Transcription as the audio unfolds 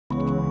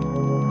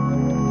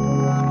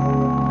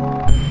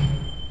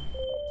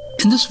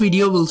In this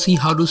video, we'll see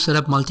how to set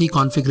up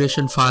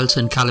multi-configuration files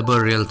in Calibre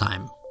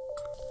RealTime.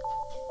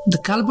 The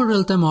Calibre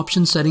RealTime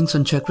option settings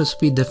and check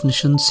recipe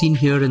definitions seen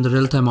here in the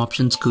RealTime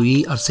options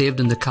GUI are saved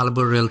in the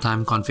Calibre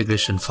RealTime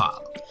configuration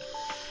file.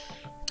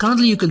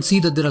 Currently, you can see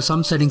that there are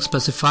some settings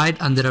specified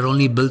and there are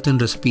only built-in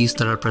recipes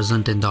that are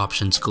present in the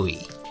options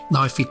GUI.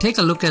 Now, if we take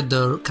a look at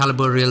the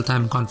Calibre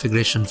RealTime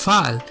configuration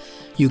file,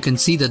 you can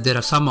see that there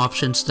are some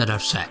options that are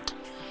set.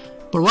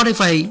 But what if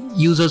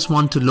users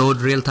want to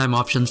load real-time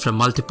options from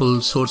multiple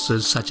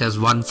sources, such as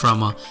one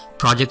from a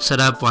project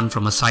setup, one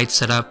from a site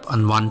setup,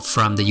 and one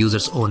from the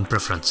user's own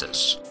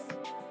preferences?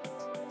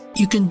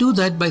 You can do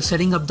that by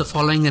setting up the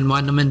following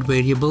environment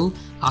variable,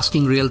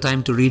 asking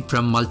real-time to read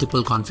from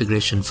multiple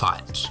configuration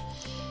files.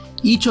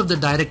 Each of the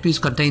directories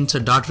contains a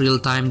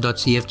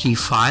 .realtime.cfg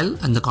file,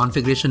 and the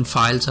configuration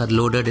files are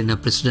loaded in a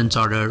precedence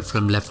order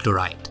from left to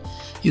right.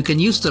 You can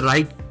use the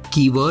right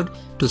keyword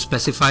to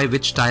specify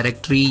which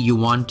directory you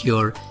want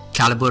your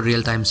Calibre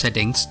RealTime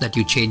settings that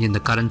you change in the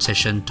current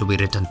session to be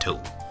written to.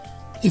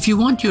 If you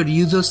want your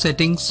user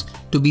settings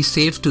to be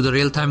saved to the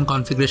real-time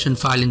configuration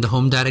file in the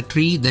home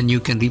directory, then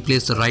you can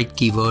replace the right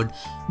keyword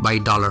by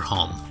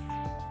 $home.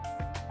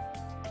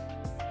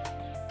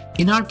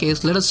 In our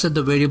case, let us set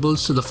the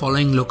variables to the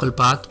following local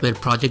path where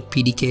project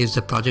PDK is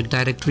the project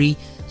directory,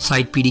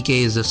 site PDK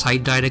is the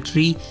site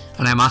directory,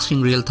 and I'm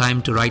asking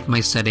real-time to write my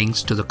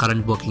settings to the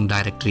current working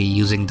directory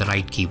using the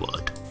right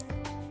keyword.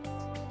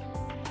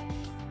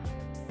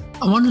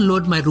 I want to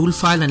load my rule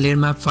file and layer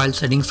map file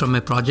settings from my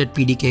project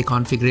PDK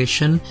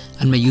configuration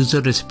and my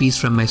user recipes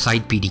from my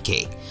site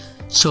PDK.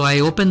 So I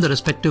open the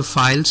respective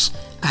files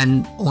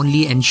and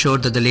only ensure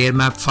that the layer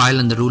map file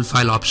and the rule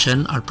file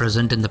option are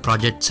present in the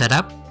project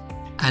setup.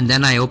 And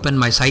then I open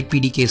my site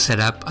PDK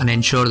setup and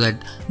ensure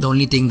that the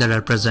only thing that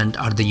are present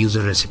are the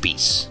user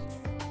recipes.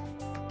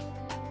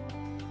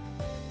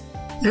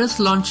 Let us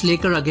launch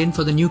Laker again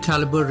for the new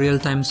Calibre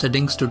RealTime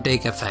settings to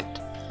take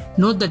effect.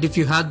 Note that if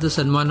you had this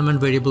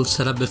environment variable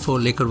set up before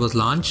Laker was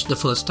launched the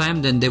first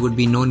time, then there would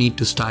be no need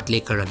to start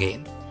Laker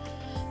again.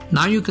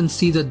 Now you can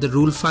see that the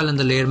rule file and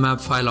the layer map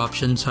file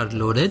options are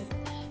loaded.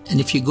 And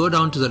if you go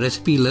down to the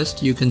recipe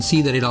list, you can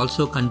see that it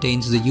also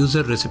contains the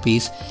user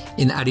recipes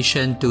in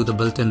addition to the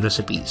built-in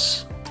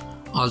recipes.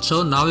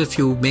 Also, now if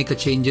you make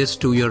changes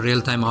to your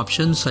real-time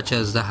options such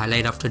as the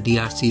highlight after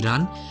DRC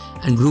run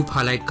and group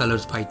highlight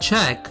colors by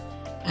check,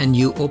 and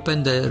you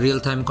open the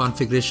real-time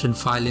configuration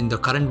file in the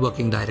current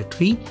working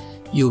directory,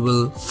 you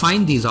will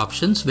find these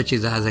options, which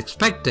is as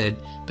expected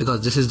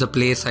because this is the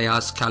place I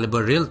asked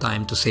Calibre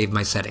RealTime to save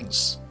my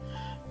settings.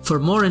 For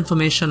more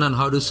information on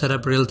how to set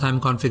up real-time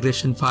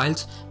configuration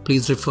files,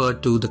 please refer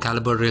to the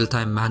Calibre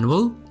RealTime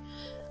manual.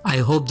 I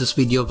hope this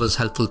video was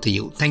helpful to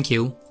you. Thank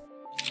you.